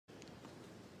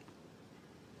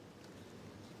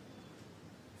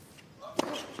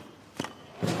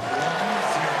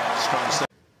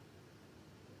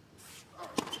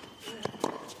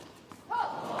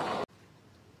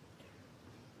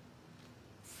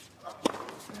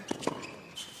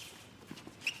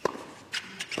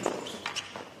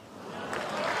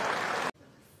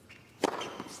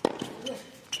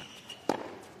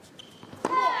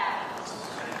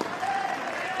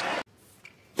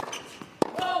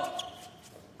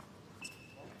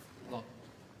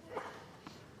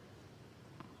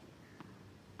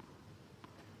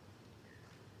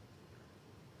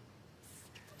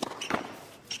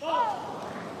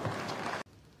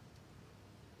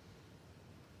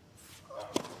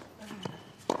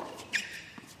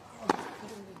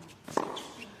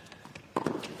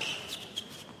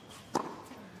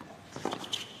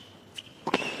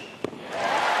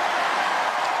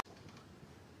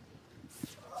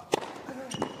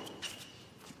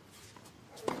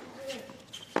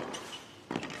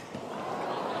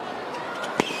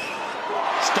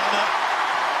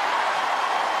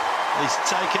He's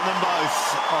taken them both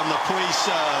on the Pouille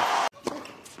serve.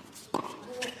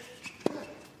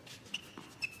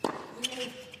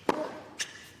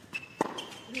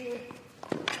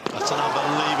 That's an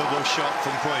unbelievable shot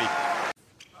from Pouille.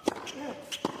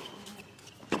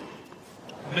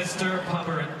 Mr.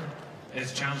 Popyrin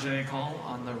is challenging a call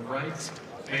on the right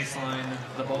baseline.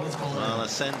 The ball is called. Well, a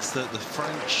sense that the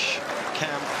French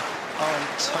camp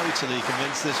aren't totally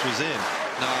convinced this was in.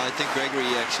 No, I think Gregory,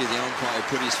 actually, the umpire,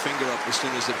 put his finger up as soon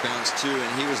as it bounced too,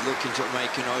 and he was looking to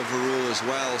make an overrule as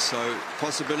well. So,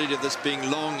 possibility of this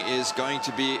being long is going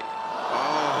to be...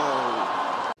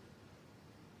 Oh!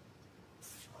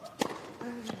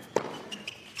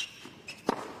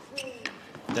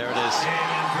 There it is. He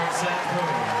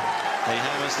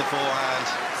hammers the forehand,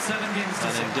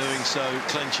 and in doing so,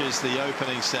 clinches the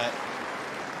opening set.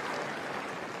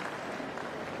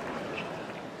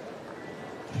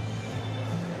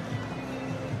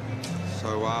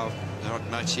 So, wow, not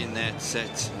much in that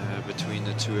set between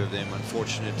the two of them.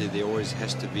 Unfortunately, there always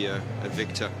has to be a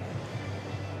victor.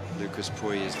 Lucas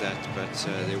Pouille is that, but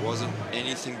there wasn't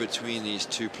anything between these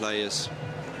two players.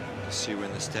 We'll see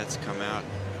when the stats come out.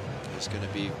 There's going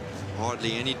to be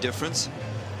hardly any difference.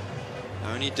 The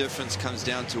only difference comes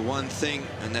down to one thing,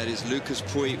 and that is Lucas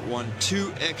Pouille won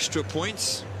 2 extra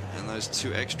points, and those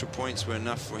 2 extra points were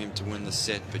enough for him to win the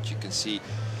set. But you can see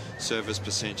service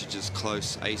percentages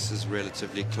close, aces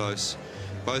relatively close.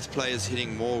 Both players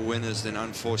hitting more winners than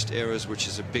unforced errors, which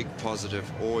is a big positive.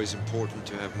 Always important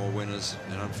to have more winners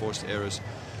than unforced errors.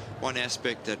 One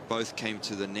aspect that both came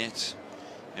to the net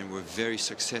and were very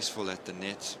successful at the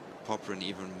net. Popyrin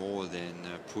even more than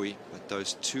Pouille, but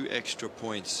those 2 extra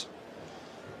points,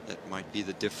 that might be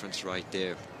the difference right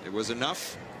there. It was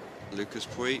enough. Lucas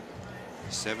Pouille,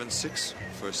 7-6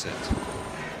 first set.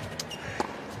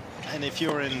 And if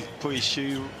you're in Pouille's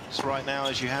shoes right now,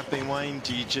 as you have been, Wayne,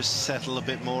 do you just settle a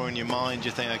bit more in your mind? Do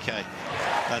you think, okay,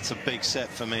 that's a big set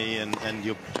for me, and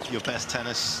your best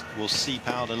tennis will seep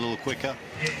out a little quicker?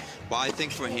 Well, I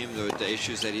think for him, the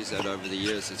issues that he's had over the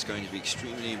years, it's going to be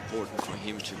extremely important for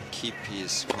him to keep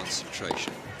his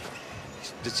concentration.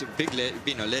 It's a big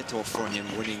let-off for him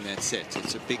winning that set.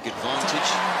 It's a big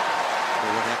advantage. But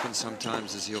what happens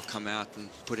sometimes is he'll come out and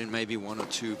put in maybe 1 or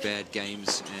 2 bad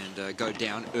games and go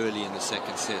down early in the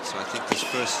second set. So I think this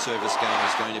first service game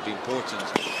is going to be important.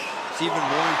 It's even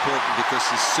more important because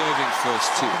he's serving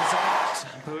first too.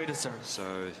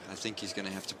 So I think he's going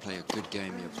to have to play a good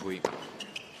game here, Pouille.